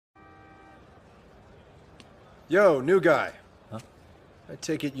Yo, new guy. Huh? I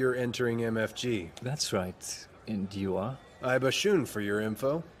take it you're entering MFG. That's right. And you are? SHUN for your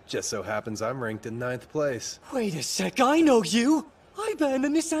info. Just so happens I'm ranked in 9th place. Wait a sec, I know you! I bear the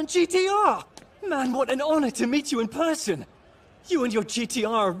Nissan GTR! Man, what an honor to meet you in person! You and your GTR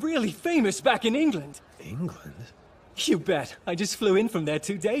are really famous back in England. England? You bet. I just flew in from there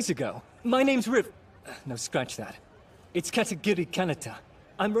 2 days ago. My name's Rip... No, scratch that. It's KANATA.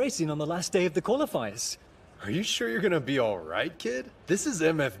 I'm racing on the last day of the qualifiers. Are you sure you're gonna be alright, kid? This is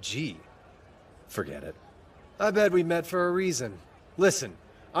MFG. Forget it. I bet we met for a reason. Listen,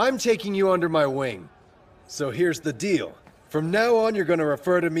 I'm taking you under my wing. So here's the deal. From now on, you're gonna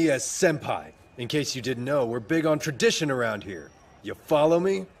refer to me as Senpai. In case you didn't know, we're big on tradition around here. You follow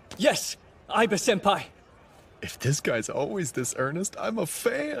me? Yes! Aiba Senpai! If this guy's always this earnest, I'm a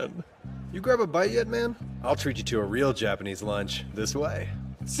fan. You grab a bite yet, man? I'll treat you to a real Japanese lunch. This way.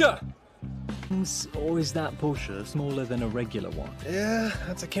 Sir! Or is that Porsche smaller than a regular one? Yeah,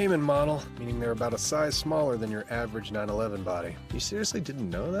 that's a Cayman model, meaning they're about a size smaller than your average 911 body. You seriously didn't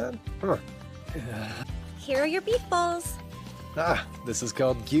know that? Huh. Here are your beef balls. Ah, this is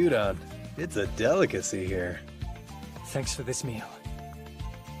called gyudon. It's a delicacy here. Thanks for this meal.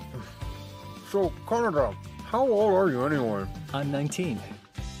 So, Kanata, how old are you anyway? I'm 19.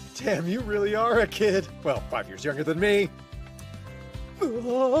 Damn, you really are a kid. Well, 5 years younger than me.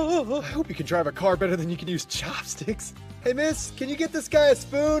 I hope you can drive a car better than you can use chopsticks. Hey, miss, can you get this guy a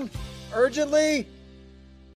spoon? Urgently?